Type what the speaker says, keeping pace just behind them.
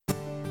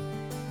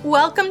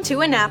Welcome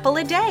to An Apple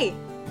a Day,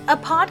 a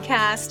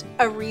podcast,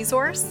 a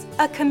resource,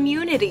 a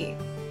community.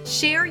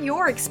 Share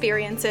your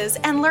experiences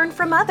and learn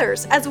from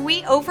others as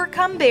we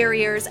overcome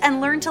barriers and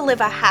learn to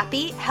live a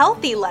happy,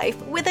 healthy life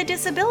with a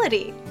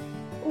disability.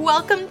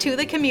 Welcome to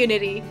the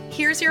community.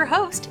 Here's your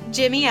host,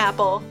 Jimmy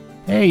Apple.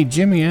 Hey,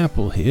 Jimmy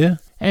Apple here,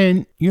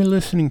 and you're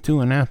listening to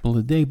An Apple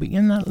a Day, but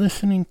you're not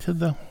listening to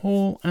the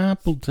whole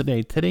apple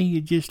today. Today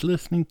you're just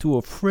listening to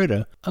a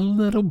fritter, a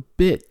little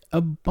bit, a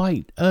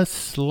bite, a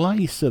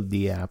slice of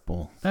the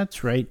apple.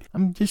 That's right.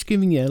 I'm just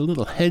giving you a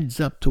little heads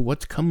up to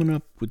what's coming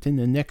up within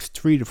the next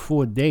 3 to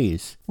 4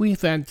 days. We've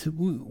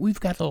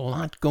got a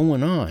lot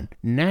going on.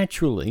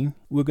 Naturally,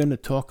 we're going to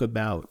talk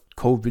about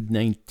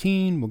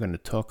COVID-19. We're going to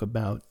talk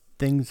about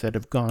things that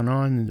have gone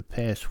on in the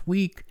past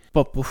week.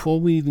 But before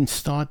we even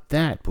start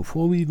that,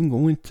 before we even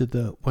go into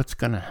what's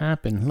going to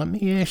happen, let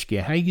me ask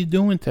you, how you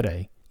doing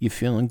today? You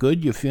feeling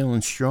good? You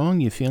feeling strong?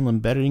 You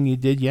feeling better than you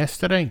did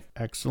yesterday?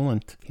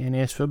 Excellent. Can't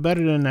ask for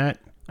better than that.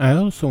 I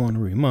also want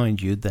to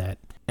remind you that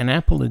An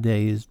Apple a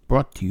Day is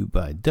brought to you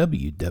by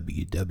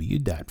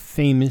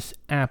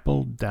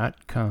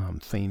www.famousapple.com.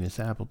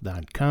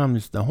 Famousapple.com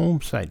is the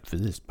home site for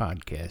this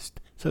podcast.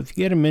 So if you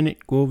get a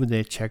minute, go over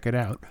there, check it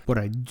out. But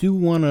I do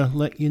want to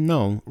let you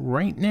know,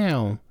 right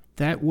now,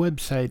 that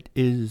website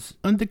is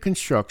under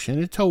construction.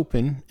 It's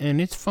open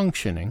and it's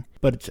functioning,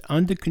 but it's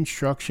under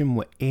construction.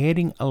 We're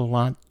adding a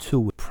lot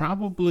to it.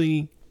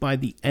 Probably by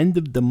the end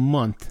of the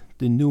month,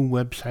 the new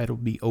website will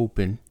be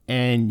open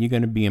and you're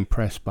going to be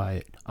impressed by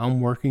it. I'm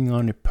working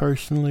on it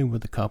personally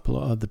with a couple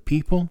of other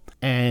people,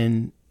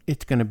 and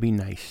it's going to be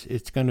nice.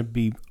 It's going to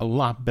be a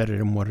lot better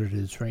than what it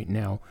is right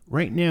now.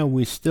 Right now,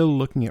 we're still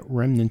looking at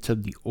remnants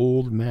of the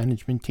old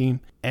management team,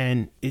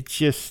 and it's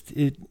just,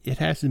 it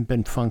hasn't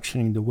been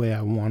functioning the way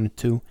I wanted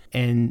to.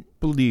 And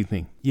believe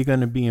me, you're going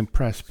to be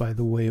impressed by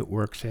the way it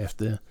works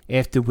after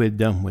we're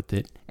done with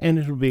it. And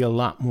it'll be a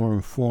lot more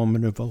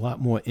informative, a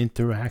lot more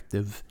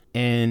interactive.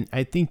 And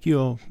I think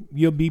you'll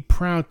be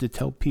proud to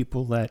tell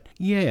people that,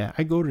 yeah,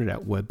 I go to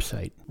that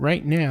website.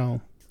 Right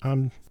now,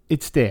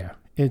 it's there.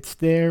 It's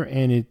there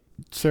and it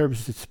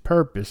serves its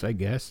purpose, I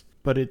guess.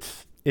 But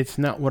it's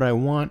not what I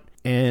want,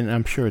 and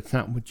I'm sure it's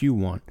not what you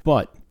want.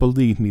 But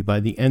believe me, by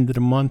the end of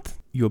the month,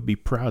 you'll be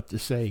proud to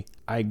say,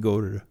 I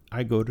go to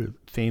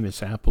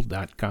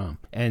famousapple.com,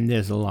 and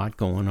there's a lot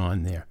going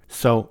on there.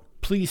 So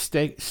please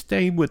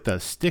stay with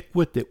us, stick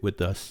with it with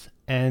us.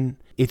 And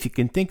if you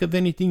can think of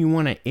anything you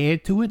want to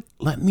add to it,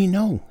 let me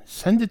know.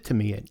 Send it to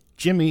me at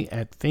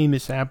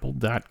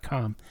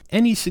jimmy@famousapple.com.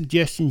 Any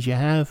suggestions you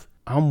have,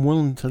 I'm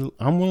willing to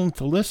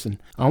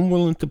listen. I'm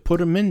willing to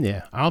put them in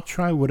there. I'll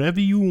try whatever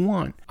you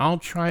want. I'll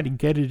try to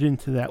get it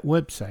into that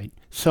website.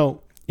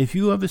 So if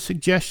you have a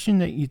suggestion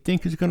that you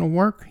think is going to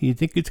work, you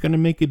think it's going to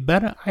make it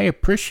better, I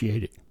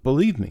appreciate it.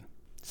 Believe me.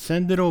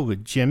 Send it over,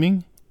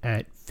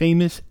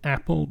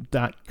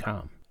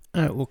 jimmy@famousapple.com.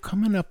 All right, well,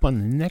 coming up on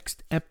the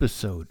next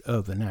episode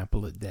of An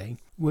Apple a Day,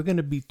 we're going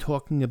to be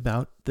talking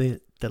about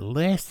the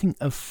lasting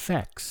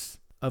effects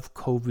of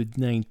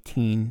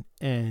COVID-19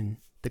 and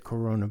the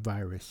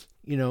coronavirus.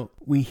 You know,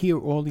 we hear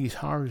all these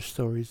horror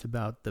stories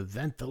about the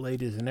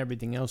ventilators and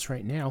everything else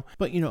right now,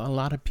 but, a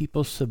lot of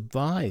people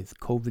survive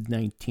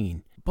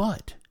COVID-19.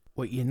 But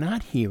what you're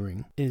not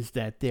hearing is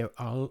that there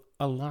are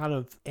a lot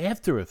of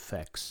after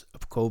effects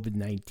of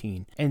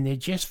COVID-19, and they're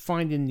just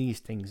finding these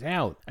things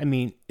out. I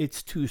mean,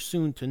 it's too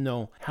soon to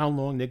know how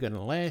long they're going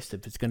to last,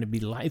 if it's going to be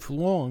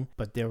lifelong,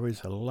 but there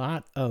is a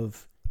lot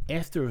of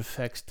after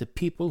effects to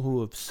people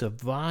who have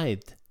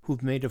survived,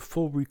 who've made a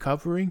full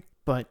recovery,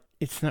 but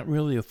it's not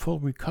really a full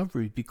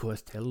recovery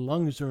because their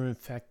lungs are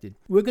infected.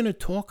 We're going to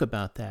talk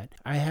about that.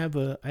 I have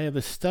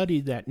a study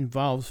that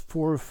involves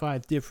 4 or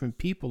 5 different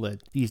people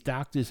that these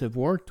doctors have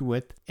worked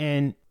with,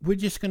 and we're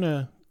just going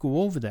to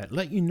go over that,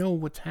 let you know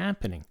what's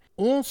happening.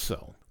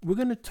 Also, we're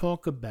going to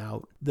talk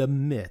about the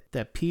myth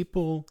that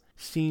people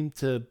seem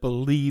to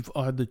believe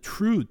are the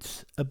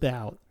truths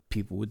about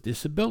people with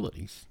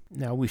disabilities.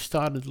 Now, we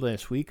started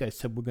last week. I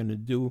said we're going to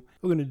do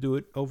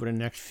it over the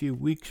next few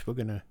weeks. We're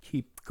going to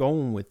keep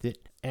going with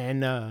it.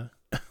 And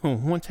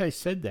once I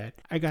said that,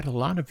 I got a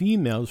lot of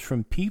emails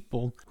from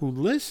people who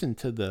listen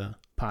to the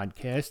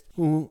podcast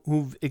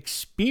who've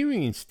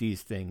experienced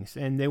these things,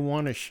 and they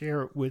want to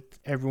share it with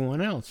everyone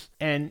else.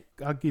 And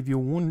I'll give you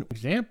one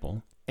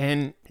example,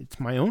 and it's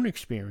my own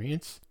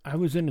experience. I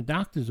was in a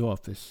doctor's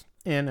office,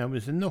 and I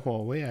was in the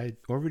hallway. I'd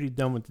already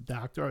done with the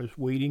doctor. I was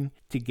waiting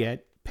to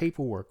get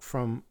paperwork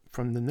from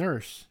the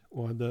nurse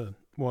or the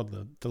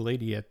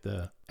lady at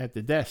the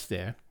desk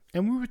there.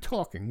 And we were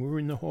talking. We were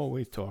in the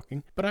hallway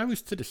talking. But I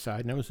was to the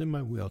side, and I was in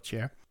my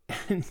wheelchair.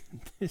 And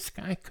this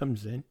guy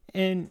comes in,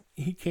 and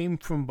he came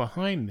from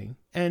behind me.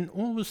 And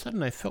all of a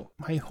sudden, I felt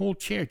my whole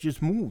chair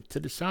just moved to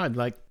the side,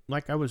 like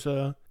I was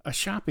a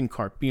shopping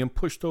cart being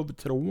pushed over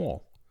to the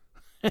wall.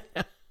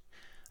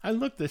 I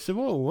looked. I said,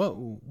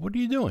 "Whoa, what are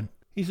you doing?"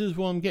 He says,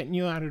 "Well, I'm getting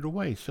you out of the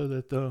way so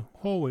that the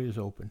hallway is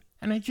open."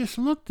 And I just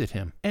looked at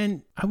him,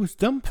 and I was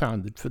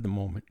dumbfounded for the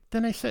moment.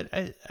 Then I said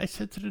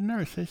to the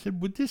nurse, I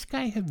said, would this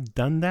guy have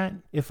done that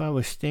if I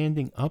was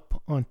standing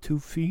up on 2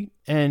 feet?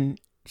 And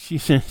she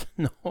says,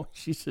 no,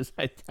 she says,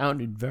 I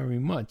doubt it very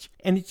much.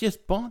 And it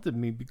just bothered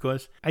me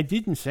because I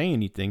didn't say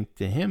anything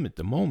to him at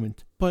the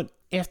moment. But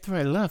after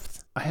I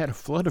left, I had a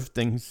flood of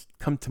things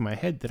come to my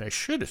head that I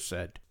should have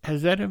said.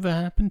 Has that ever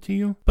happened to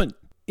you? But,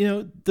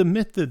 the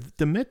myth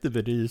of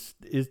it is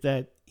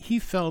that he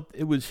felt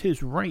it was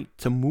his right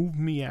to move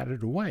me out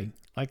of the way,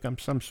 like I'm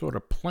some sort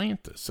of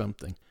plant or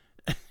something.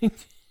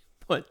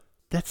 But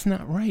that's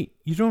not right.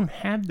 You don't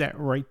have that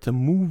right to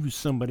move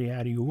somebody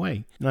out of your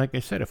way. Like I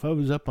said, if I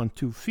was up on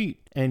 2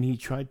 feet and he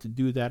tried to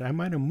do that, I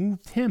might have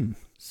moved him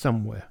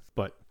somewhere.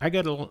 But I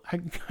got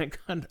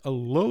a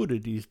load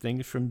of these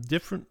things from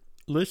different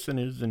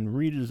listeners and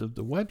readers of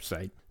the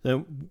website.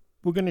 So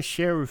we're going to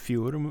share a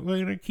few of them.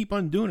 We're going to keep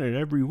on doing it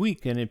every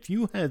week. And if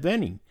you have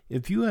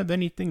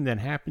anything that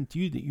happened to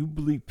you that you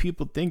believe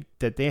people think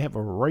that they have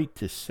a right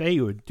to say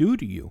or do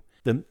to you,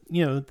 then,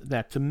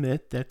 that's a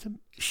myth.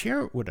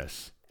 Share it with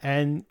us.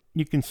 And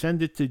you can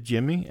send it to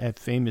Jimmy at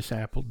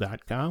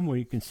famousapple.com, or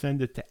you can send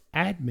it to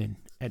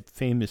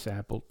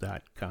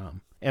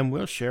admin@famousapple.com. And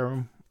we'll share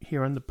them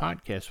here on the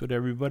podcast with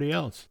everybody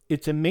else.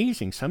 It's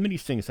amazing. Some of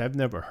these things I've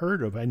never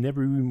heard of. I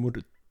never even would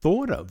have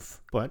thought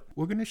of, but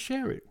we're going to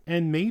share it.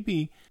 And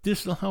maybe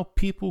this will help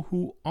people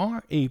who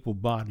are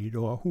able-bodied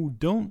or who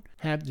don't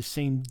have the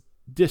same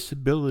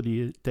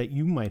disability that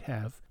you might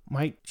have,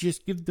 might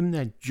just give them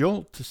that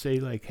jolt to say,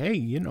 like, hey,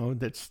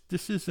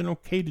 this isn't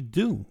okay to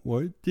do,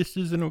 or this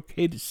isn't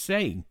okay to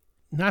say.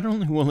 Not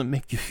only will it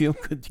make you feel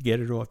good to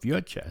get it off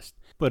your chest,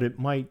 but it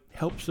might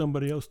help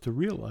somebody else to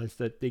realize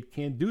that they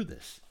can't do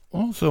this.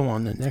 Also,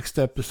 on the next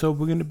episode,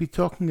 we're going to be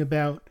talking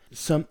about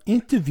some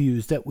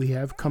interviews that we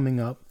have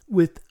coming up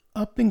with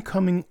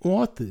up-and-coming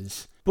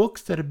authors,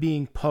 books that are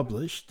being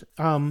published.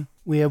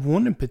 We have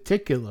one in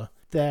particular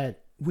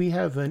that we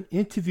have an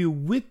interview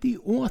with the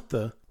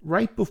author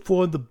right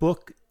before the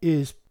book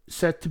is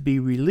set to be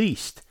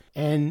released.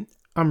 And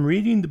I'm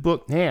reading the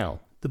book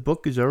now. The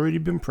book has already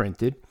been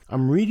printed.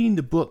 I'm reading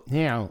the book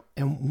now,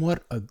 and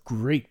what a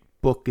great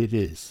book it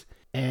is.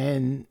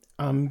 And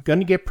I'm going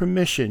to get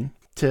permission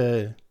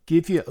to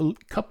give you a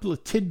couple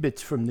of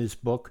tidbits from this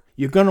book.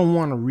 You're going to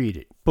want to read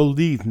it.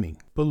 Believe me.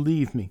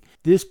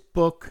 This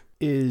book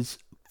is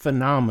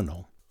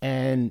phenomenal.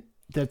 And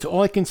that's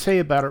all I can say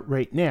about it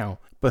right now.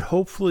 But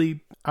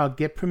hopefully I'll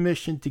get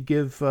permission to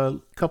give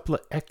a couple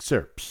of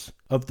excerpts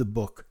of the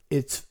book.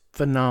 It's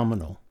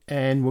phenomenal.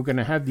 And we're going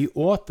to have the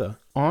author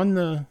on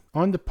the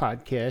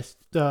podcast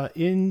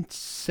in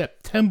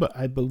September,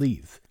 I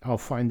believe. I'll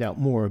find out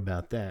more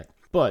about that.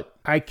 But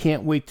I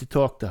can't wait to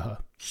talk to her.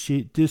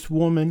 This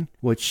woman,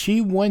 what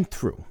she went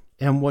through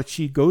and what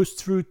she goes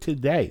through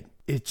today,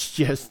 it's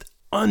just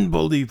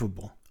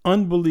unbelievable.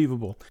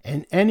 Unbelievable.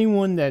 And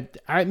anyone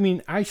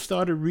I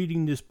started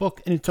reading this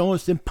book and it's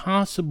almost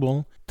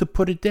impossible to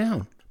put it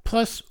down.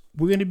 Plus,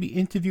 we're going to be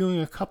interviewing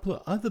a couple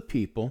of other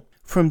people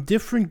from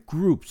different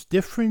groups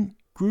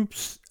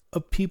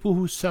of people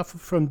who suffer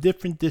from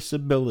different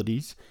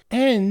disabilities.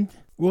 And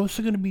we're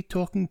also going to be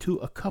talking to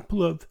a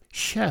couple of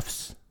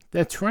chefs.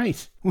 That's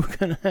right. We're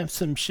going to have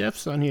some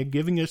chefs on here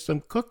giving us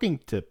some cooking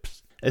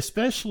tips,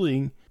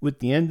 especially with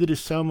the end of the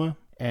summer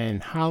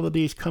and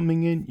holidays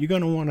coming in. You're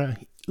going to want to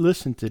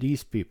listen to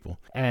these people.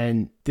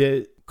 And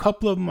the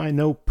couple of them I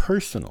know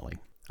personally.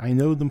 I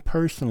know them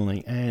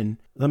personally, and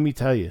let me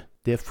tell you,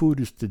 their food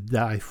is to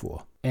die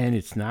for. And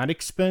it's not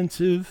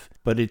expensive,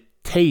 but it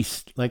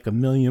tastes like $1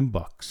 million.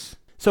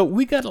 So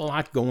we got a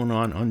lot going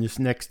on this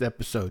next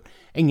episode,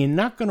 and you're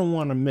not going to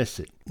want to miss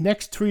it.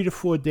 Next 3 to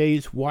 4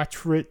 days, watch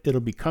for it. It'll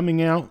be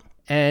coming out.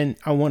 And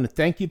I want to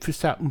thank you for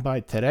stopping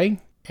by today.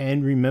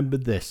 And remember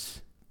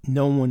this,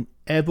 no one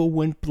ever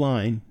went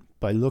blind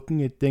by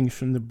looking at things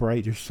from the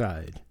brighter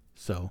side.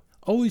 So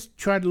always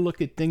try to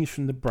look at things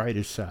from the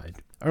brighter side.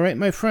 All right,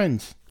 my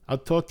friends, I'll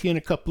talk to you in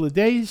a couple of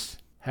days.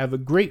 Have a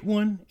great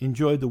one.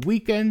 Enjoy the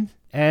weekend,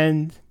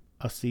 and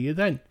I'll see you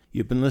then.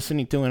 You've been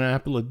listening to An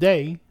Apple a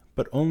Day,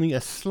 but only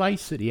a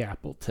slice of the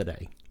apple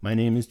today. My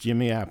name is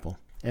Jimmy Apple,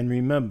 and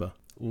remember,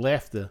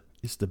 laughter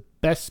is the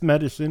best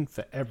medicine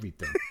for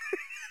everything.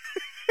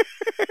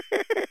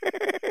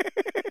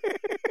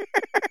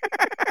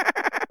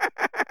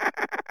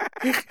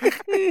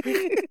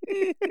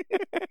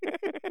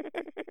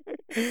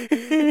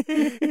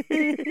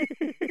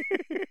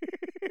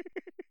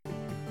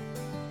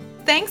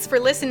 Thanks for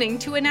listening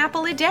to An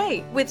Apple a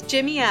Day with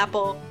Jimmy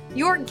Apple,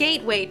 your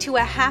gateway to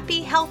a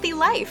happy, healthy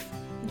life.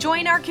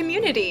 Join our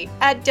community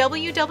at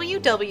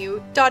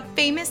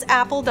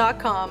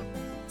www.famousapple.com.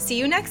 See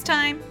you next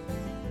time.